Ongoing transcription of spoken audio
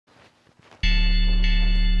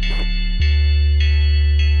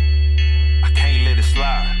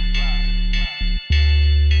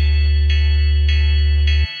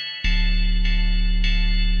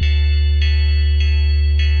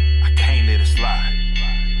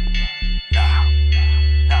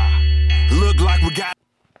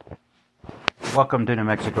Welcome to New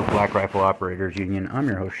Mexico Black Rifle Operators Union. I'm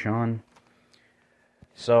your host, Sean.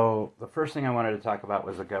 So, the first thing I wanted to talk about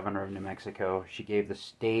was the governor of New Mexico. She gave the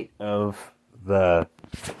state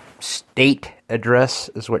address,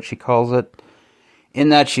 is what she calls it. In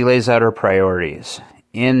that, she lays out her priorities.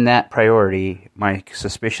 In that priority, my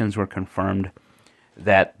suspicions were confirmed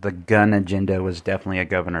that the gun agenda was definitely a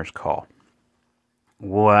governor's call.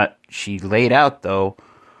 What she laid out, though,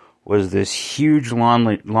 was this huge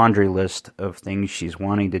laundry list of things she's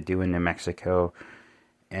wanting to do in New Mexico.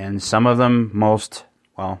 And some of them, most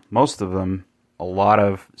of them, a lot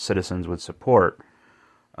of citizens would support.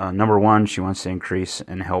 Number one, she wants to increase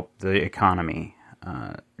and help the economy.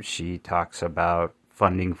 She talks about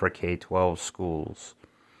funding for K-12 schools,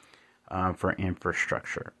 for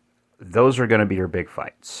infrastructure. Those are going to be her big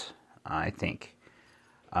fights, I think.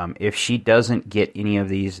 If she doesn't get any of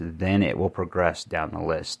these, then it will progress down the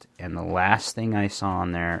list. And the last thing I saw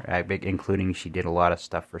on there, including she did a lot of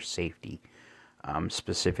stuff for safety,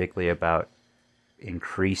 specifically about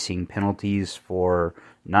increasing penalties for,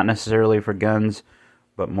 not necessarily for guns,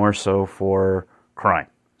 but more so for crime.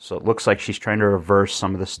 So it looks like she's trying to reverse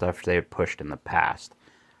some of the stuff they have pushed in the past.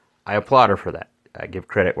 I applaud her for that. I give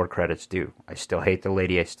credit where credit's due. I still hate the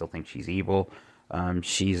lady. I still think she's evil.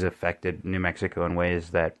 She's affected New Mexico in ways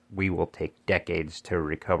that we will take decades to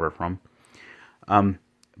recover from.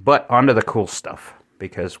 But onto the cool stuff,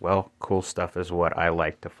 because, well, cool stuff is what I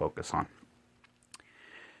like to focus on.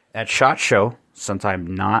 At SHOT Show, since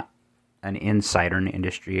I'm not an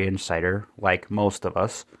industry insider, like most of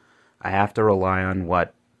us, I have to rely on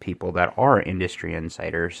what people that are industry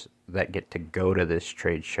insiders that get to go to this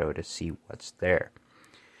trade show to see what's there.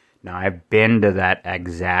 Now, I've been to that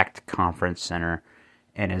exact conference center,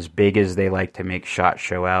 and as big as they like to make SHOT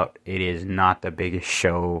Show out, it is not the biggest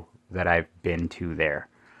show that I've been to there.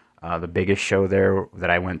 The biggest show there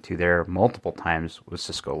that I went to there multiple times was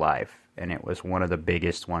Cisco Live, and it was one of the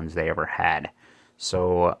biggest ones they ever had.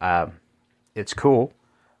 So it's cool,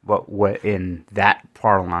 but what in that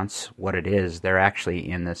parlance, what it is, they're actually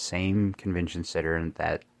in the same convention center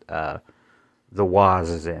that the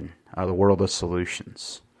WAS is in, the World of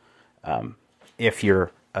Solutions. If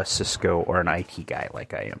you're a Cisco or an IT guy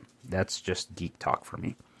like I am. That's just geek talk for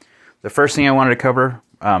me. The first thing I wanted to cover,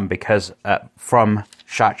 because from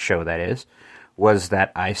SHOT Show that is, was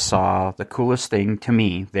that I saw the coolest thing to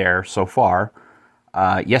me there so far.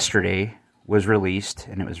 Yesterday was released,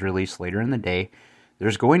 and it was released later in the day.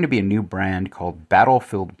 There's going to be a new brand called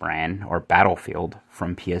Battlefield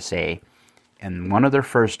from PSA. And one of their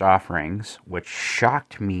first offerings, which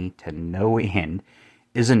shocked me to no end,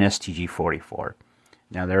 is an STG-44.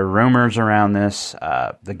 Now, there are rumors around this.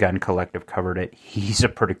 The Gun Collective covered it. He's a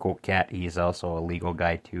pretty cool cat. He's also a legal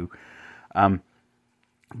guy, too.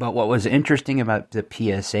 But what was interesting about the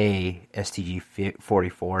PSA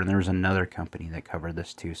STG-44, and there was another company that covered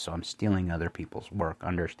this, too, so I'm stealing other people's work.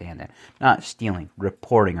 Understand that. Not stealing,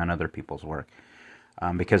 reporting on other people's work.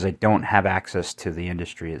 Because I don't have access to the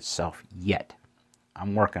industry itself yet.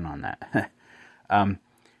 I'm working on that.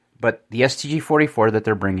 But the STG-44 that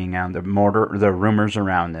they're bringing out, the rumors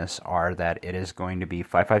around this are that it is going to be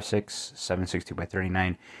 5.56,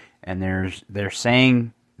 7.62x39, and they're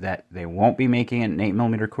saying that they won't be making it in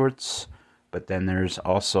 8mm quartz, but then there's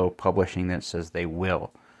also publishing that says they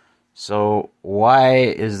will. So why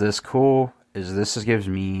is this cool? This gives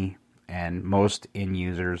me and most end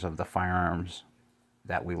users of the firearms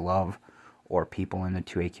that we love, or people in the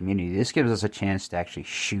 2A community, this gives us a chance to actually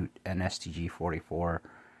shoot an STG-44.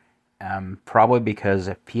 Probably because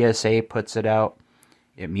if PSA puts it out,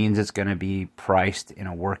 it means it's going to be priced in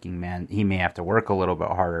a working man. He may have to work a little bit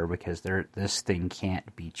harder because this thing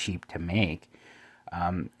can't be cheap to make.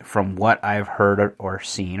 From what I've heard or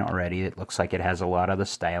seen already, it looks like it has a lot of the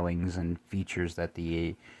stylings and features that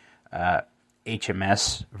the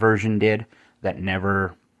HMS version did that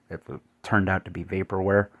never turned out to be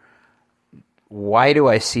vaporware. Why do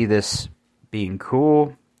I see this being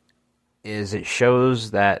cool? Is it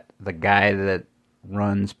shows that the guy that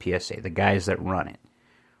runs PSA, the guys that run it,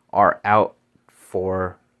 are out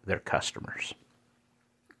for their customers.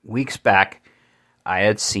 Weeks back, I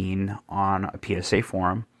had seen on a PSA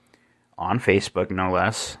forum, on Facebook no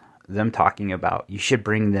less, them talking about you should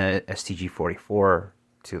bring the STG-44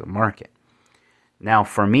 to the market. Now,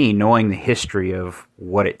 for me, knowing the history of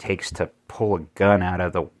what it takes to pull a gun out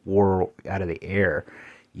of the air,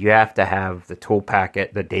 you have to have the tool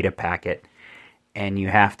packet, the data packet, and you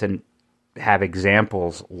have to have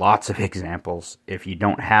examples, lots of examples, if you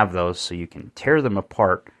don't have those, so you can tear them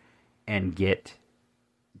apart and get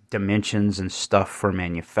dimensions and stuff for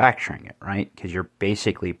manufacturing it, right? Because you're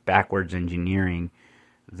basically backwards engineering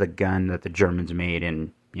the gun that the Germans made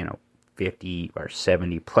in, 50 or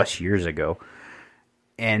 70 plus years ago.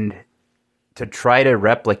 And to try to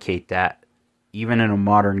replicate that, even in a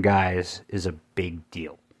modern guise, is a big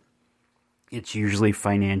deal. It's usually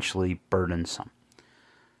financially burdensome.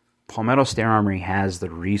 Palmetto State Armory has the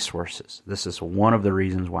resources. This is one of the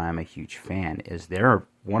reasons why I'm a huge fan, is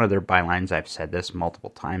one of their bylines, I've said this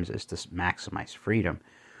multiple times, is to maximize freedom.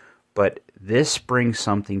 But this brings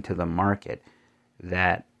something to the market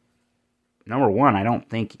that, number one, I don't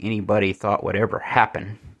think anybody thought would ever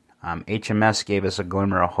happen. HMS gave us a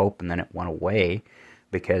glimmer of hope, and then it went away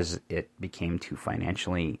because it became too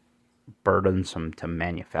financially burdensome to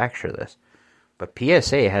manufacture this. But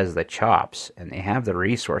PSA has the chops, and they have the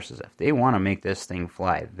resources. If they want to make this thing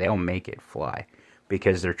fly, they'll make it fly,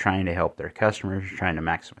 because they're trying to help their customers, trying to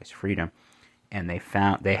maximize freedom, and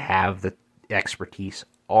they have the expertise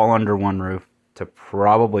all under one roof to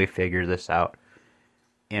probably figure this out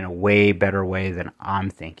in a way better way than I'm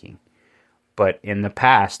thinking. But in the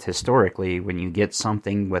past, historically, when you get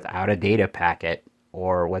something without a data packet,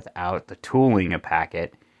 or without the tooling a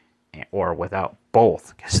packet, or without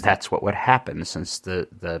both, because that's what would happen, since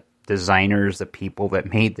the designers, the people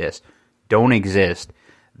that made this, don't exist.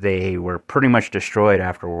 They were pretty much destroyed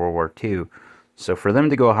after World War II. So for them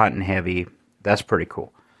to go hot and heavy, that's pretty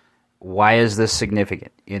cool. Why is this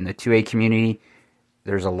significant? In the 2A community,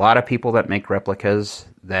 there's a lot of people that make replicas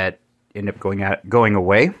that end up going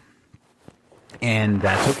away, and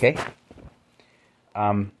that's okay.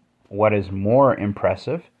 What is more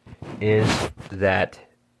impressive is that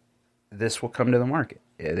this will come to the market.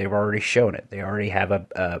 They've already shown it. They already have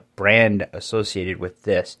a brand associated with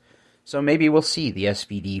this. So maybe we'll see the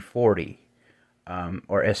SVD-40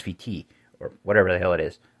 or SVT or whatever the hell it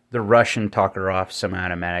is. The Russian Tokarev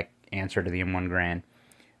semi-automatic answer to the M1 Garand.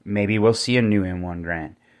 Maybe we'll see a new M1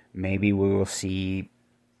 Garand. Maybe we will see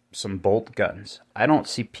some bolt guns. I don't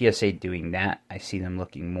see PSA doing that. I see them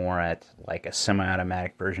looking more at like a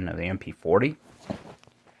semi-automatic version of the MP40.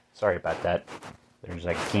 Sorry about that. There's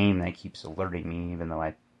a game that keeps alerting me even though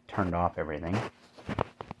I turned off everything.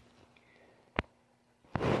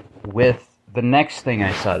 With the next thing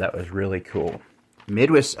I saw that was really cool.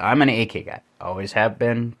 Midwest, I'm an AK guy. Always have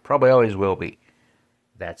been, probably always will be.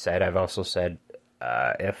 That said, I've also said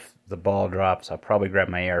if the ball drops, I'll probably grab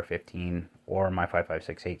my AR-15 or my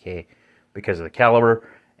 5.56 AK because of the caliber,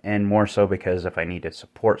 and more so because if I need to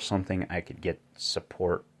support something, I could get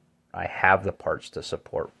support. I have the parts to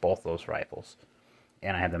support both those rifles,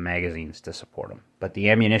 and I have the magazines to support them. But the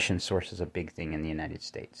ammunition source is a big thing in the United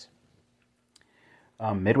States.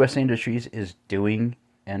 Midwest Industries is doing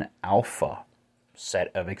an alpha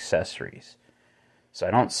set of accessories. So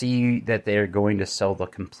I don't see that they're going to sell the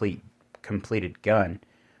completed gun,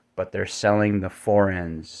 but they're selling the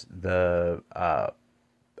forends,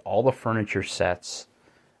 all the furniture sets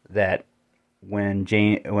that when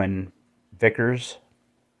Vickers,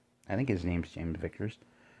 I think his name's James Vickers,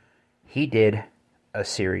 he did a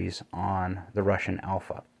series on the Russian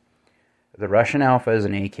Alpha. The Russian Alpha is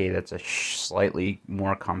an AK that's a slightly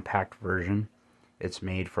more compact version. It's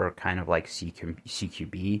made for kind of like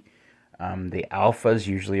CQB. The Alphas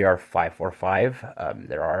usually are 5.45.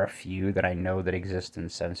 There are a few that I know that exist in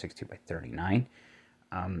 7.62x39.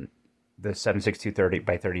 The 7.62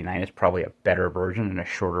 by 39 is probably a better version and a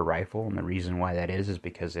shorter rifle, and the reason why that is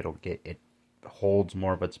because it holds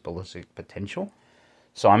more of its ballistic potential.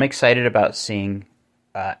 So I'm excited about seeing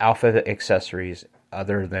Alpha accessories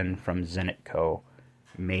other than from Zenit Co.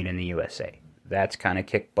 made in the USA. That's kind of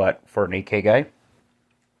kick butt for an AK guy.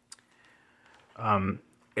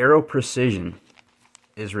 Aero Precision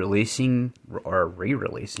is releasing or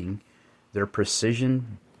re-releasing their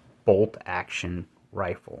precision bolt action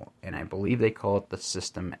rifle, and I believe they call it the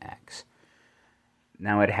System X.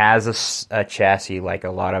 Now it has a chassis like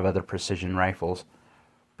a lot of other precision rifles,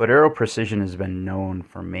 but Aero Precision has been known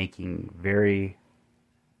for making very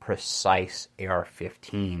precise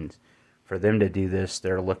AR-15s. For them to do this,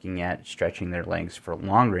 they're looking at stretching their legs for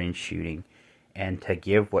long-range shooting, and to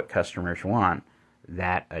give what customers want,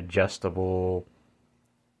 that adjustable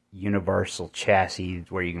universal chassis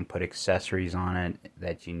where you can put accessories on it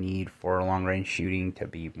that you need for long-range shooting to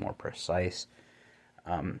be more precise,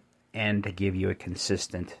 and to give you a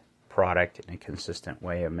consistent product and a consistent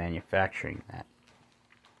way of manufacturing that.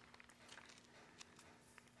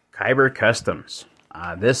 Kyber Customs.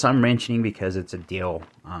 This I'm mentioning because it's a deal.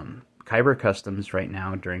 Kyber Customs right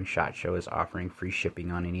now during SHOT Show is offering free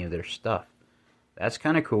shipping on any of their stuff. That's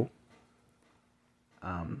kind of cool.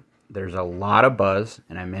 There's a lot of buzz,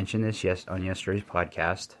 and I mentioned this on yesterday's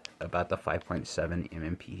podcast about the 5.7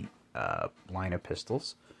 MMP line of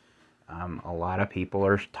pistols. A lot of people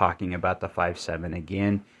are talking about the 5.7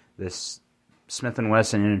 again. This Smith &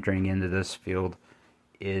 Wesson entering into this field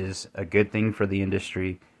is a good thing for the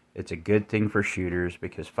industry. It's a good thing for shooters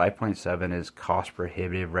because 5.7 is cost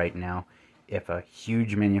prohibitive right now. If a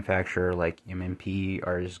huge manufacturer like M&P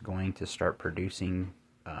is going to start producing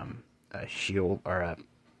a shield or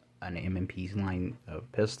an M&P line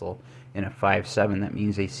of pistol in a 5.7, that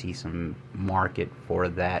means they see some market for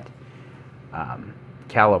that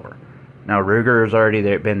caliber. Now Ruger has already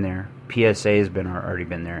been there. PSA has already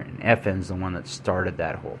been there, and FN's the one that started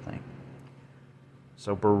that whole thing.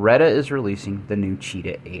 So Beretta is releasing the new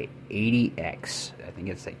Cheetah 80X. I think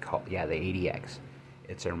it's the 80X.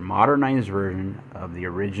 It's a modernized version of the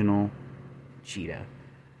original Cheetah.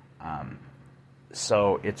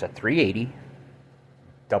 So it's a 380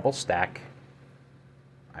 double stack.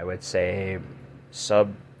 I would say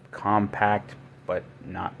subcompact, but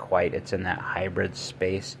not quite. It's in that hybrid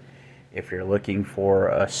space. If you're looking for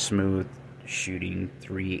a smooth shooting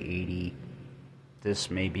 380,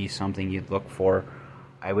 this may be something you'd look for.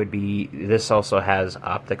 This also has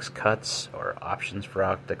optics cuts or options for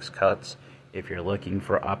optics cuts. If you're looking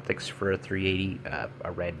for optics for a 380,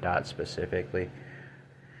 a red dot specifically.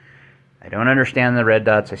 I don't understand the red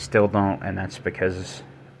dots. I still don't, and that's because,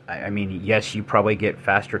 yes, you probably get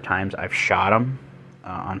faster times. I've shot them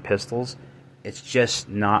on pistols. It's just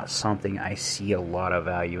not something I see a lot of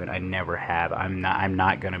value in. I never have. I'm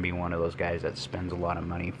not going to be one of those guys that spends a lot of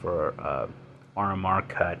money for RMR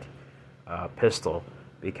cut pistol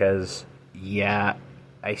because, yeah,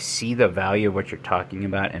 I see the value of what you're talking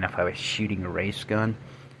about, and if I was shooting a race gun,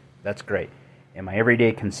 that's great. In my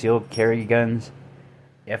everyday concealed carry guns,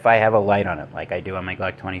 if I have a light on it, like I do on my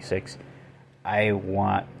Glock 26,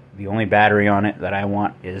 the only battery on it that I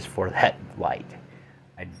want is for that light.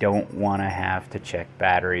 I don't want to have to check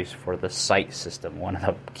batteries for the sight system, one of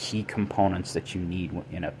the key components that you need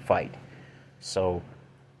in a fight. So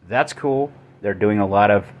that's cool. They're doing a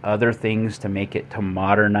lot of other things to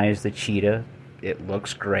modernize the Cheetah. It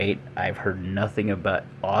looks great. I've heard nothing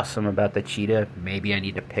awesome about the Cheetah. Maybe I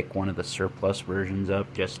need to pick one of the surplus versions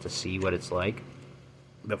up just to see what it's like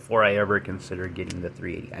before I ever consider getting the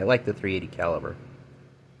 380. I like the 380 caliber.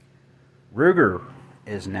 Ruger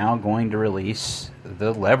is now going to release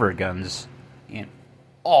the lever guns in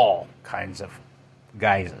all kinds of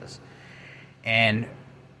guises. And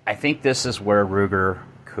I think this is where Ruger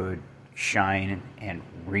could shine and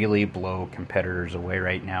really blow competitors away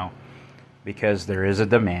right now, because there is a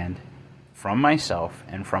demand from myself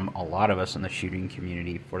and from a lot of us in the shooting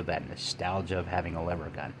community for that nostalgia of having a lever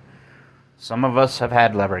gun. Some of us have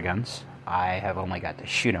had lever guns. I have only got to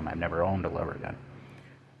shoot them. I've never owned a lever gun.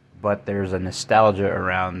 But there's a nostalgia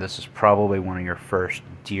around this is probably one of your first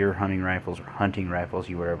deer hunting rifles or hunting rifles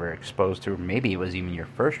you were ever exposed to, or maybe it was even your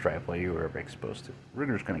first rifle you were ever exposed to.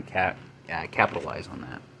 Ruger's going to capitalize on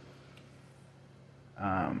that.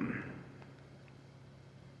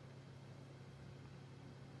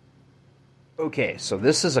 Okay, so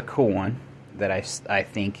this is a cool one that I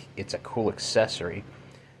think it's a cool accessory.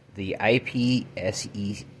 The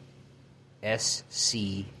IPSC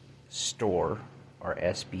store, or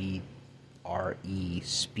SBRE,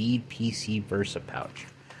 Speed PC Versa pouch.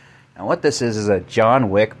 Now what this is a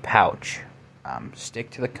John Wick pouch.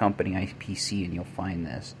 Stick to the company IPC and you'll find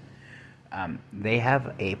this. They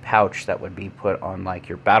have a pouch that would be put on like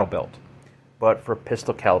your battle belt, but for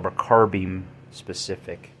pistol caliber carbine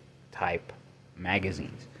specific type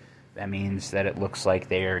magazines. That means that it looks like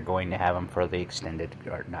they are going to have them for the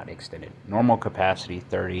normal capacity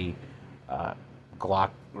 30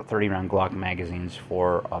 round Glock magazines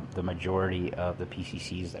for the majority of the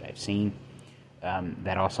PCCs that I've seen.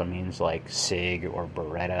 That also means like SIG or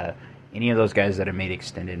Beretta, any of those guys that have made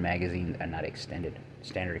extended magazine, not extended,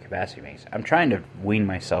 standard capacity magazines. I'm trying to wean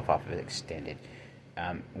myself off of extended.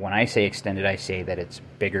 When I say extended, I say that it's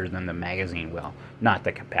bigger than the magazine will, not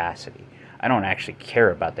the capacity. I don't actually care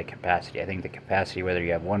about the capacity. I think the capacity, whether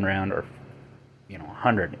you have one round or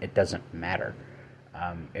 100, it doesn't matter.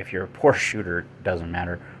 If you're a poor shooter, it doesn't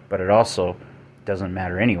matter. But it also doesn't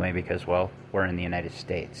matter anyway because, well, we're in the United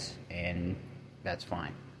States, and that's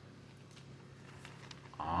fine.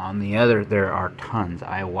 On the other, there are tons.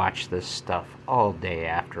 I watched this stuff all day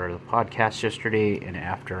after the podcast yesterday and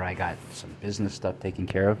after I got some business stuff taken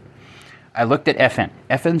care of. I looked at FN.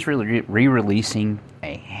 FN's re-releasing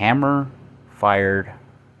a hammer-fired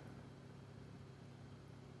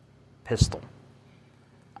pistol.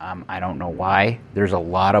 I don't know why. There's a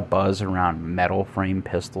lot of buzz around metal frame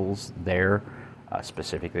pistols there,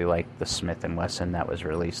 specifically like the Smith & Wesson that was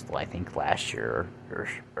released, I think, last year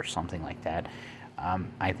or something like that.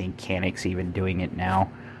 I think Canik's even doing it now.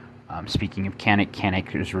 Speaking of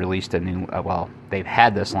Canik has released a new, they've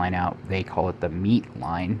had this line out. They call it the Meat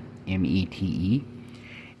line, METE.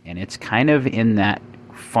 And it's kind of in that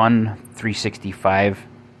fun 365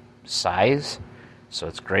 size. So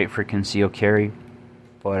it's great for concealed carry,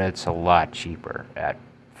 but it's a lot cheaper at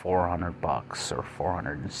 $400 or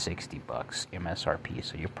 $460 MSRP.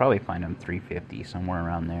 So you'll probably find them $350, somewhere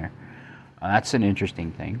around there. That's an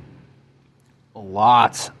interesting thing.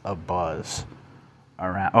 Lots of buzz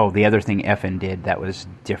around. Oh, the other thing FN did that was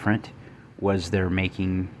different was they're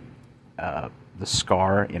making the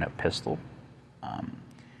SCAR in a pistol.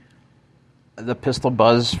 The pistol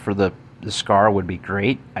buzz for the SCAR would be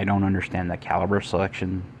great. I don't understand the caliber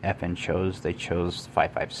selection FN chose. They chose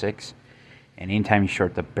 5.56, and anytime you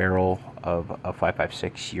short the barrel of a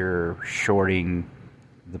 5.56, you're shorting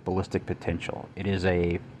the ballistic potential. It is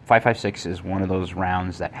a 5.56 is one of those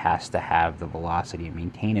rounds that has to have the velocity and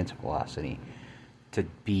maintain its velocity to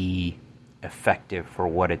be effective for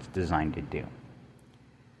what it's designed to do.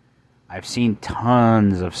 I've seen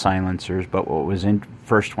tons of silencers, but what was in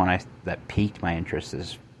first one that piqued my interest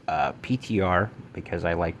is PTR, because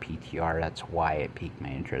I like PTR. That's why it piqued my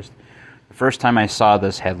interest. The first time I saw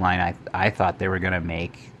this headline, I thought they were going to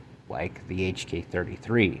make like the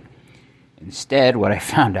HK33. Instead, what I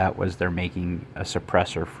found out was they're making a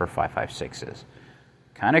suppressor for 5.56s.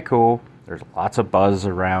 Kind of cool. There's lots of buzz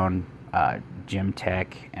around Gemtech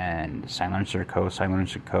and Silencer Co.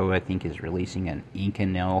 Silencer Co. I think is releasing an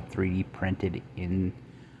Inconel 3D printed in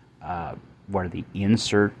where the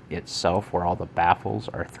insert itself, where all the baffles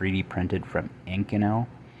are 3D printed from Inconel,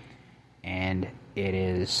 and it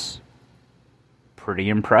is pretty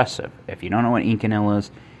impressive. If you don't know what Inconel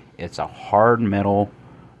is, it's a hard metal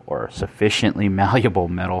or sufficiently malleable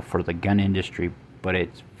metal for the gun industry, but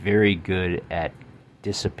it's very good at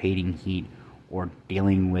dissipating heat or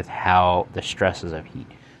dealing with how the stresses of heat.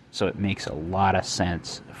 So it makes a lot of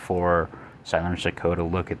sense for Silencer Co. to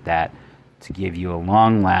look at that to give you a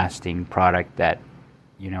long-lasting product that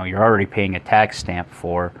you're already paying a tax stamp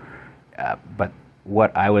for. But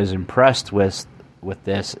what I was impressed with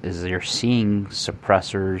this is you're seeing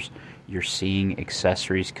suppressors, you're seeing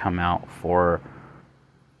accessories come out for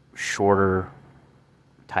shorter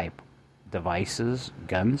type devices,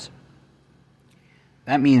 guns.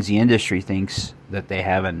 That means the industry thinks that they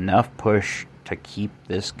have enough push to keep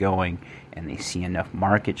this going, and they see enough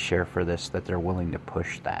market share for this that they're willing to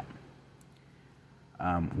push that.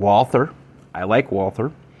 Walther. I like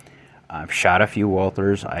Walther. I've shot a few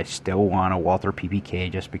Walthers. I still want a Walther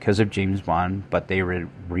PPK just because of James Bond, but they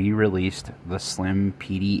re-released the Slim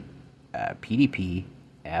PDP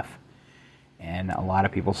F, and a lot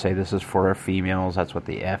of people say this is for females. That's what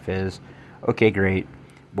the F is. Okay, great.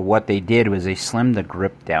 But what they did was they slimmed the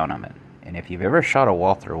grip down on it. And if you've ever shot a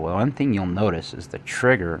Walther, one thing you'll notice is the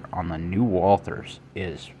trigger on the new Walthers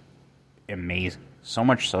is amazing. So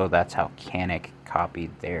much so that's how Canik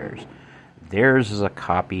copied theirs. Theirs is a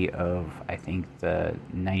copy of, I think, the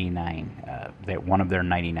 99, one of their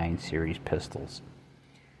 99 series pistols.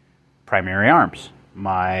 Primary Arms,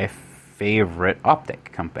 my favorite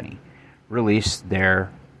optic company, released their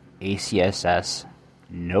ACSS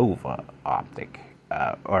Nova optic.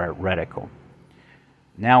 Or reticle.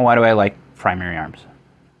 Now, why do I like Primary Arms?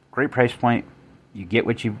 Great price point. You get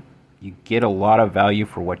what you get a lot of value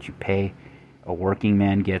for what you pay. A working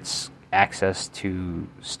man gets access to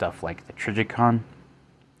stuff like the Trijicon.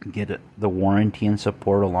 Get the warranty and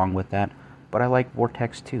support along with that. But I like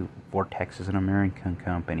Vortex too. Vortex is an American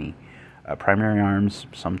company. Primary Arms,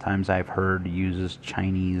 sometimes I've heard, uses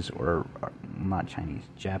Chinese or not Chinese,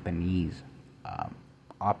 Japanese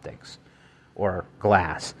optics or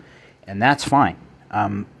glass, and that's fine.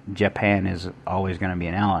 Japan is always going to be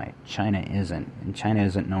an ally. China isn't, and China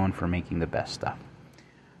isn't known for making the best stuff.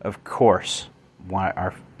 Of course, one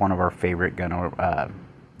of our favorite gun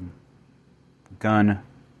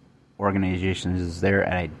organizations is there,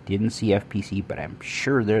 and I didn't see FPC, but I'm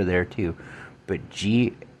sure they're there too. But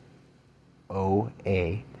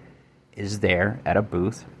GOA is there at a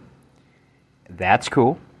booth. That's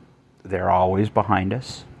cool. They're always behind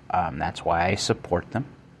us. That's why I support them.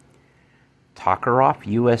 Tokarev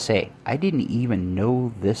USA. I didn't even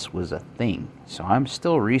know this was a thing, so I'm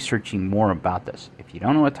still researching more about this. If you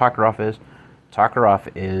don't know what Tokarev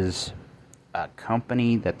is a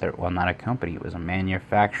company not a company, it was a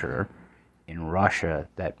manufacturer in Russia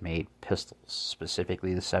that made pistols,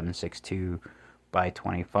 specifically the 7.62 by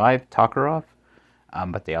 25 Tokarev,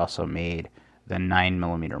 but they also made the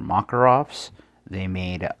 9mm Makarovs. They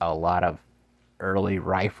made a lot of early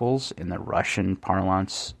rifles in the Russian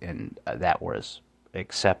parlance, and that was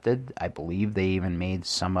accepted. I believe they even made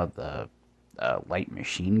some of the light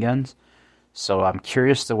machine guns. So I'm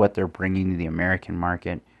curious to what they're bringing to the American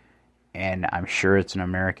market, and I'm sure it's an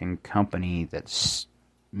American company that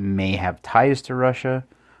may have ties to Russia,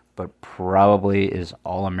 but probably is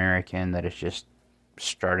all American, that is just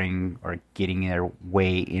starting or getting their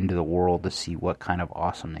way into the world to see what kind of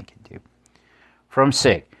awesome they can do. From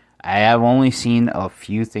SIG, I have only seen a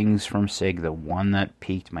few things from SIG. The one that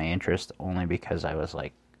piqued my interest only because I was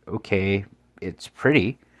like, okay, it's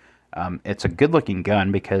pretty. It's a good-looking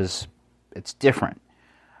gun because it's different.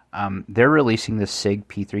 They're releasing the SIG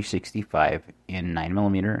P365 in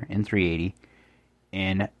 9mm and 380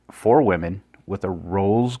 and for women with a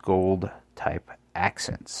rose gold type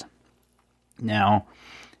accents. Now,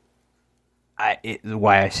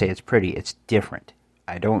 why I say it's pretty, it's different.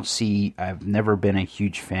 I've never been a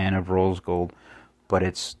huge fan of rose gold, but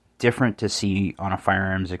it's different to see on a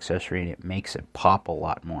firearms accessory, and it makes it pop a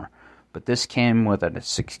lot more. But this came with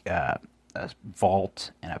a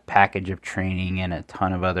vault and a package of training and a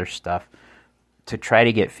ton of other stuff to try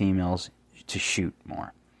to get females to shoot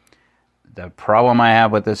more. The problem I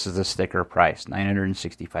have with this is the sticker price,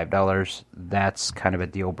 $965. That's kind of a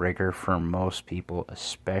deal breaker for most people,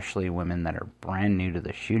 especially women that are brand new to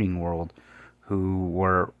the shooting world,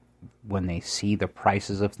 when they see the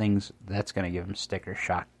prices of things, that's going to give them sticker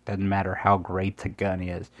shock. Doesn't matter how great the gun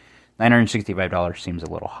is. $965 seems a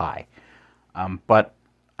little high. But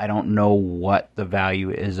I don't know what the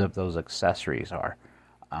value is of those accessories are.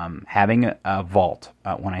 Having a vault,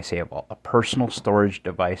 when I say a vault, a personal storage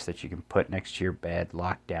device that you can put next to your bed,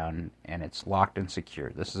 locked down, and it's locked and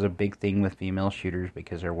secure. This is a big thing with female shooters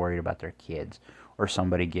because they're worried about their kids or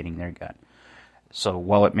somebody getting their gun. So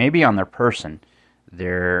while it may be on their person,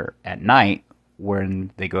 they're at night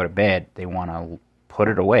when they go to bed, they want to put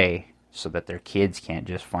it away so that their kids can't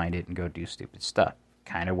just find it and go do stupid stuff.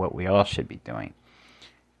 Kind of what we all should be doing.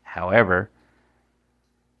 However,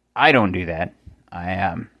 I don't do that.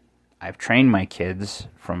 I've trained my kids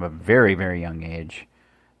from a very, very young age.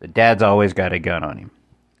 The dad's always got a gun on him.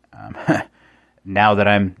 Now that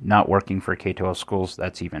I'm not working for K-12 schools,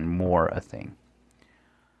 that's even more a thing.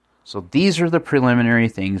 So these are the preliminary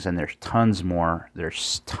things, and there's tons more.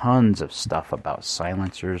 There's tons of stuff about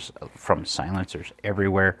silencers, from silencers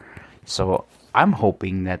everywhere. So I'm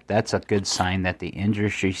hoping that that's a good sign that the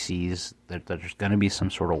industry sees that there's going to be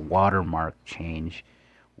some sort of watermark change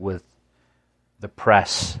with the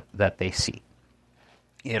press that they see.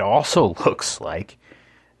 It also looks like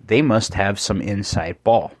they must have some inside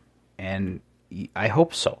ball, and I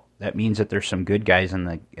hope so. That means that there's some good guys in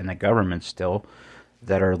the government still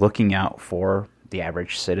that are looking out for the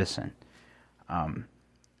average citizen. I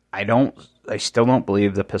still don't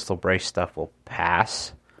believe the pistol brace stuff will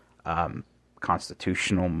pass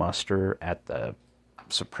constitutional muster at the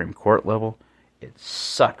Supreme Court level. It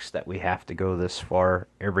sucks that we have to go this far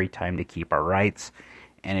every time to keep our rights.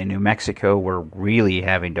 And in New Mexico, we're really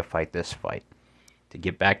having to fight this fight. To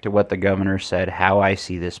get back to what the governor said, how I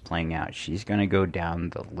see this playing out, she's going to go down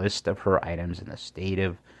the list of her items in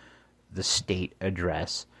the state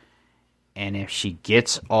address. And if she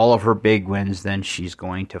gets all of her big wins, then she's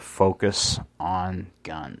going to focus on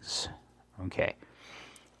guns. Okay.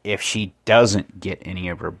 If she doesn't get any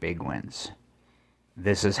of her big wins,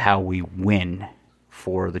 this is how we win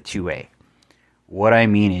for the 2A. What I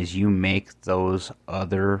mean is you make those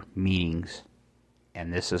other meetings,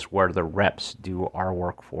 and this is where the reps do our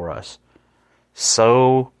work for us,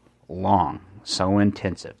 so long, so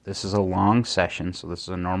intensive. This is a long session, so this is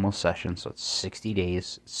a normal session, so it's 60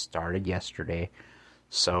 days. It started yesterday.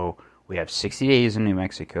 So we have 60 days in New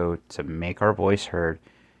Mexico to make our voice heard,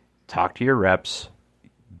 talk to your reps,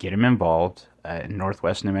 get them involved. In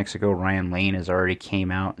Northwest New Mexico, Ryan Lane has already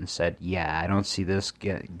came out and said, yeah, I don't see this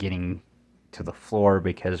getting to the floor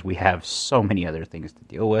because we have so many other things to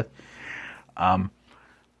deal with.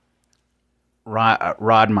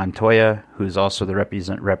 Rod Montoya, who's also the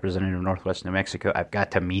representative of Northwest New Mexico, I've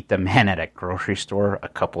got to meet the man at a grocery store a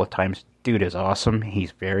couple of times. Dude is awesome.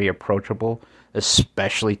 He's very approachable,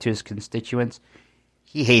 especially to his constituents.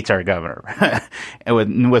 He hates our governor,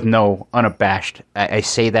 and with no unabashed. I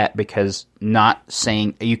say that because not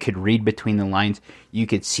saying, you could read between the lines. You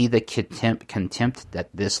could see the contempt that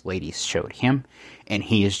this lady showed him, and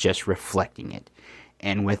he is just reflecting it.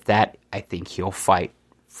 And with that, I think he'll fight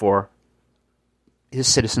for his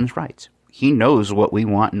citizens' rights. He knows what we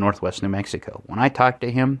want in Northwest New Mexico. When I talked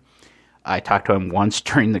to him once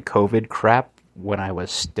during the COVID crap when I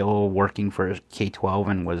was still working for K-12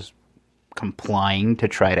 and was complying to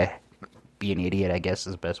try to be an idiot, I guess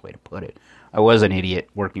is the best way to put it. I was an idiot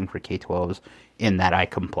working for K-12s in that I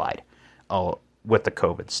complied. with the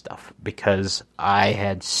COVID stuff, because I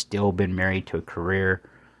had still been married to a career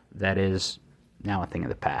that is now a thing of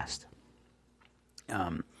the past.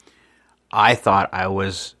 I thought I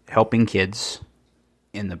was helping kids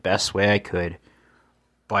in the best way I could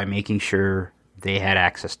by making sure they had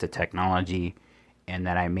access to technology and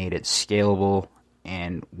that I made it scalable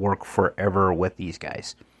and work forever with these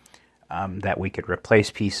guys. That we could replace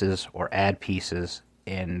pieces or add pieces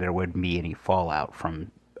and there wouldn't be any fallout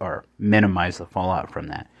from, or minimize the fallout from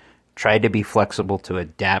that. Tried to be flexible to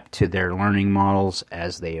adapt to their learning models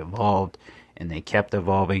as they evolved, and they kept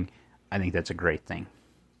evolving. I think that's a great thing.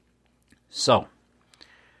 So,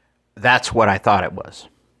 that's what I thought it was.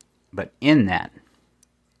 But in that,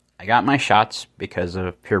 I got my shots because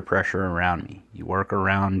of peer pressure around me. You work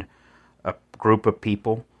around a group of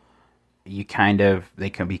people, they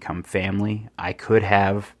can become family. I could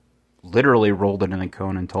have literally rolled it in the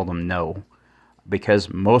cone and told them no, because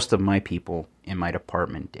most of my people in my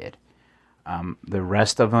department did. The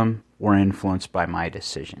rest of them were influenced by my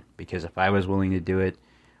decision, because if I was willing to do it,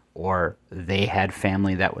 or they had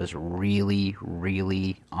family that was really,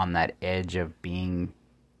 really on that edge of being,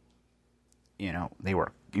 they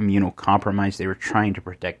were immunocompromised, they were trying to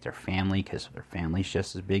protect their family because their family's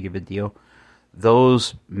just as big of a deal,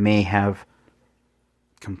 those may have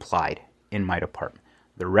complied in my department.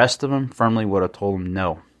 The rest of them firmly would have told them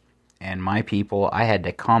no. And my people, I had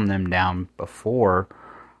to calm them down before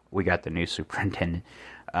we got the new superintendent,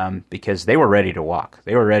 because they were ready to walk.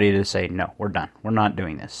 They were ready to say, no, we're done. We're not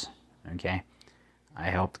doing this. Okay? I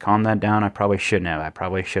helped calm that down. I probably shouldn't have. I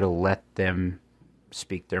probably should have let them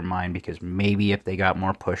speak their mind, because maybe if they got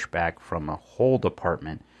more pushback from the whole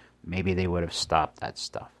department, maybe they would have stopped that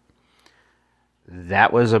stuff.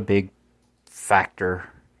 That was a big factor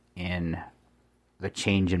in the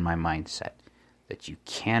change in my mindset, that you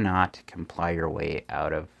cannot comply your way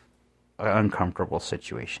out of an uncomfortable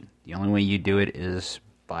situation. The only way you do it is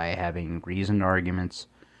by having reasoned arguments,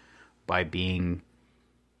 by being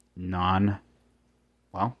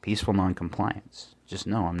peaceful non-compliance. Just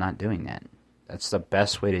no, I'm not doing that. That's the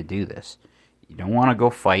best way to do this. You don't want to go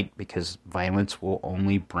fight, because violence will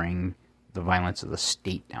only bring the violence of the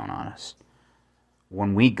state down on us.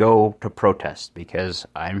 When we go to protest, because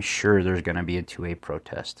I'm sure there's going to be a 2A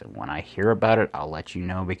protest, and when I hear about it, I'll let you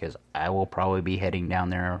know, because I will probably be heading down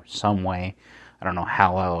there some way. I don't know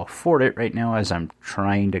how I'll afford it right now, as I'm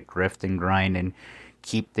trying to grift and grind and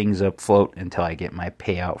keep things afloat until I get my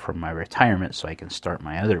payout from my retirement so I can start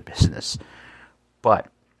my other business. But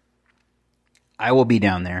I will be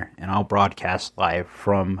down there, and I'll broadcast live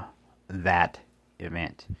from that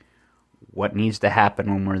event. What needs to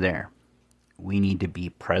happen when we're there? We need to be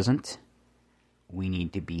present. We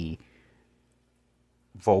need to be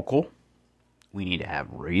vocal. We need to have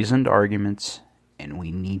reasoned arguments. And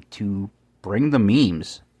we need to bring the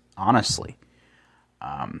memes, honestly.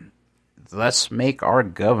 Let's make our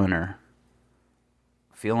governor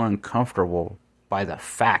feel uncomfortable by the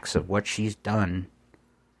facts of what she's done,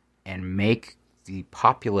 and make the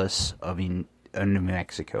populace of New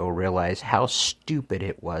Mexico realize how stupid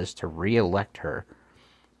it was to re-elect her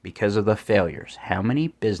because of the failures. How many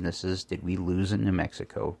businesses did we lose in New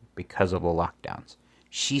Mexico because of the lockdowns?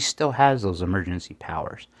 She still has those emergency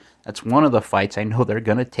powers. That's one of the fights I know they're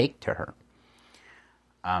going to take to her.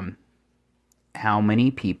 How many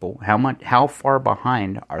people, how far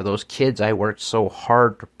behind are those kids I worked so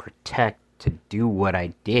hard to protect, to do what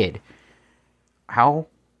I did? How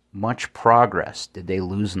much progress did they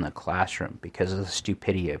lose in the classroom because of the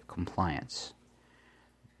stupidity of compliance?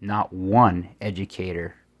 Not one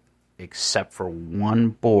educator, except for one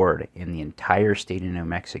board in the entire state of New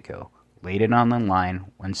Mexico, laid it on the line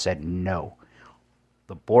and said no.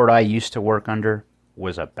 The board I used to work under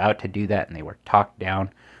was about to do that, and they were talked down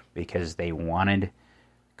because they wanted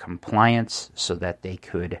compliance so that they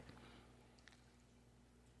could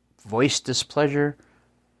voice displeasure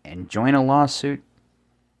and join a lawsuit,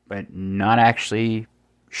 but not actually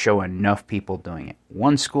show enough people doing it.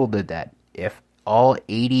 One school did that. If all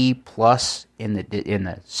 80 plus in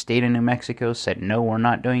the state of New Mexico said, no, we're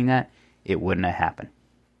not doing that, it wouldn't have happened.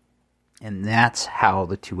 And that's how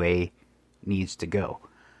the 2A needs to go.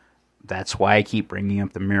 That's why I keep bringing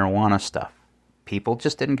up the marijuana stuff. People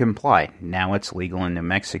just didn't comply. Now it's legal in New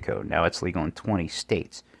Mexico. Now it's legal in 20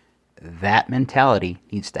 states. That mentality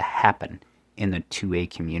needs to happen in the 2A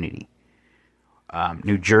community.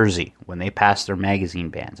 New Jersey, when they passed their magazine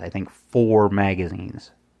bans, I think 4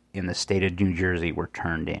 magazines in the state of New Jersey were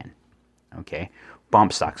turned in. Okay?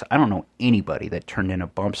 Bump stocks. I don't know anybody that turned in a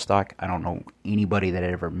bump stock. I don't know anybody that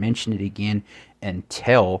ever mentioned it again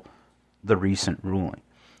until the recent ruling.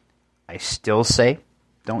 I still say,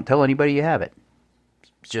 don't tell anybody you have it.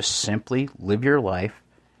 just simply live your life,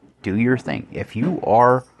 do your thing. If you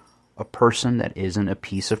are a person that isn't a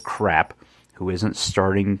piece of crap, who isn't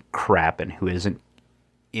starting crap, and who isn't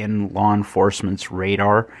in law enforcement's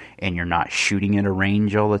radar, and you're not shooting at a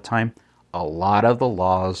range all the time, a lot of the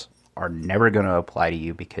laws are never going to apply to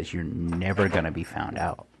you because you're never going to be found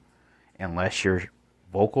out unless you're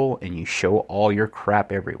vocal and you show all your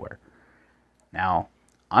crap everywhere. Now,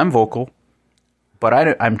 I'm vocal,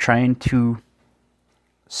 but I'm trying to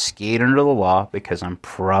skate under the law because I'm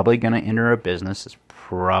probably going to enter a business that's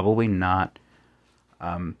probably not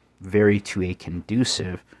very 2A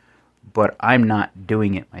conducive, but I'm not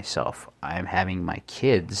doing it myself. I'm having my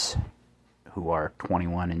kids, who are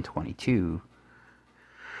 21 and 22,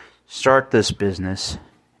 start this business,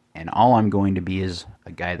 and all I'm going to be is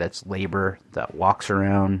a guy that's labor, that walks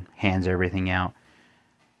around, hands everything out,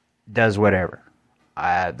 does whatever.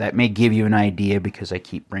 That may give you an idea because I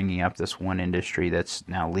keep bringing up this one industry that's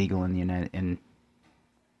now legal in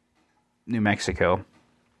New Mexico.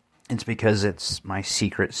 It's because it's my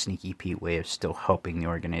secret sneaky Pete way of still helping the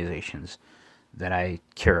organizations that I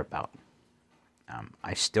care about.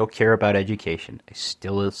 I still care about education. I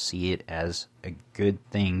still see it as a good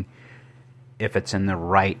thing if it's in the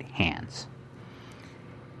right hands.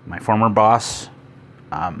 My former boss,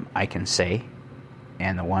 I can say,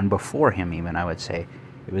 and the one before him even, I would say,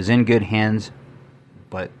 it was in good hands,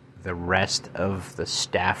 but the rest of the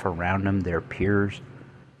staff around him, their peers,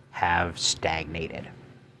 have stagnated.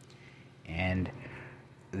 And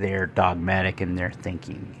they're dogmatic in their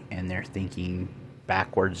thinking, and they're thinking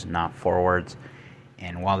backwards, not forwards.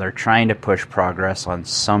 And while they're trying to push progress on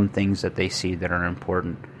some things that they see that are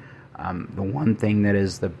important, the one thing that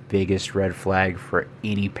is the biggest red flag for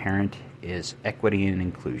any parent is equity and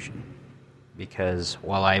inclusion. Because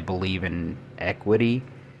while I believe in equity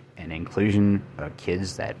and inclusion of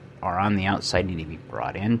kids that are on the outside need to be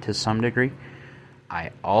brought in to some degree,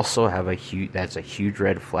 I also have that's a huge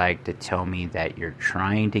red flag to tell me that you're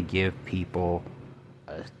trying to give people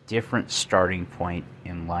a different starting point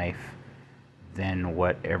in life than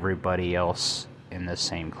what everybody else in the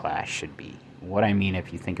same class should be. What I mean,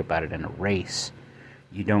 if you think about it in a race,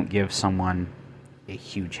 you don't give someone a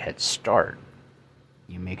huge head start.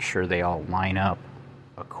 You make sure they all line up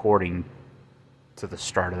according to the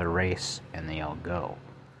start of the race, and they all go.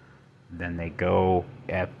 Then they go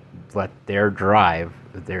let their drive,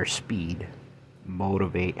 their speed,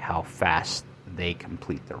 motivate how fast they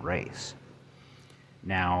complete the race.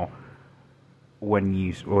 Now,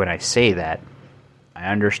 when I say that,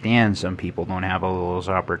 I understand some people don't have all those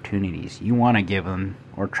opportunities. You want to give them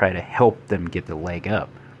or try to help them get the leg up.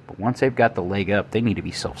 But once they've got the leg up, they need to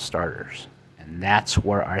be self-starters. And that's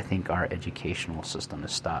where I think our educational system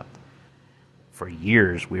has stopped. For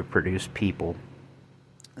years, we've produced people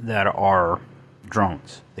that are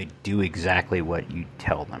drones. They do exactly what you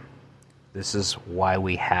tell them. This is why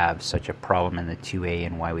we have such a problem in the 2A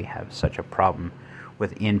and why we have such a problem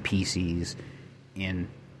with NPCs in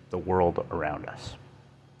the world around us.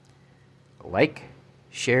 Like,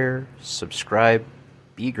 share, subscribe,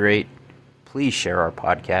 be great. Please share our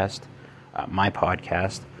podcast, my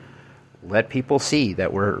podcast. Let people see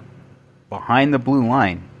that we're behind the blue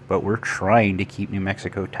line, but we're trying to keep New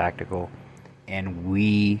Mexico tactical, and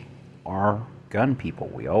we are gun people.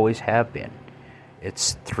 We always have been.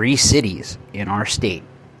 It's 3 cities in our state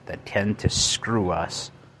that tend to screw us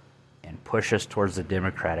and push us towards the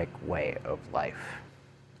democratic way of life.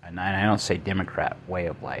 And I don't say democratic way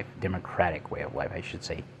of life, I should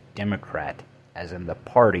say Democrat, as in the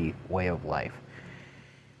party way of life,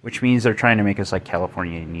 which means they're trying to make us like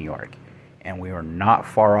California and New York. And we are not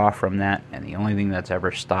far off from that, and the only thing that's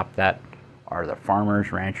ever stopped that are the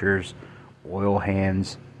farmers, ranchers, oil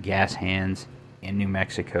hands, gas hands in New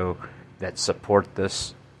Mexico that support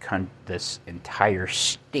this entire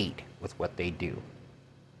state with what they do.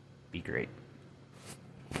 Be great.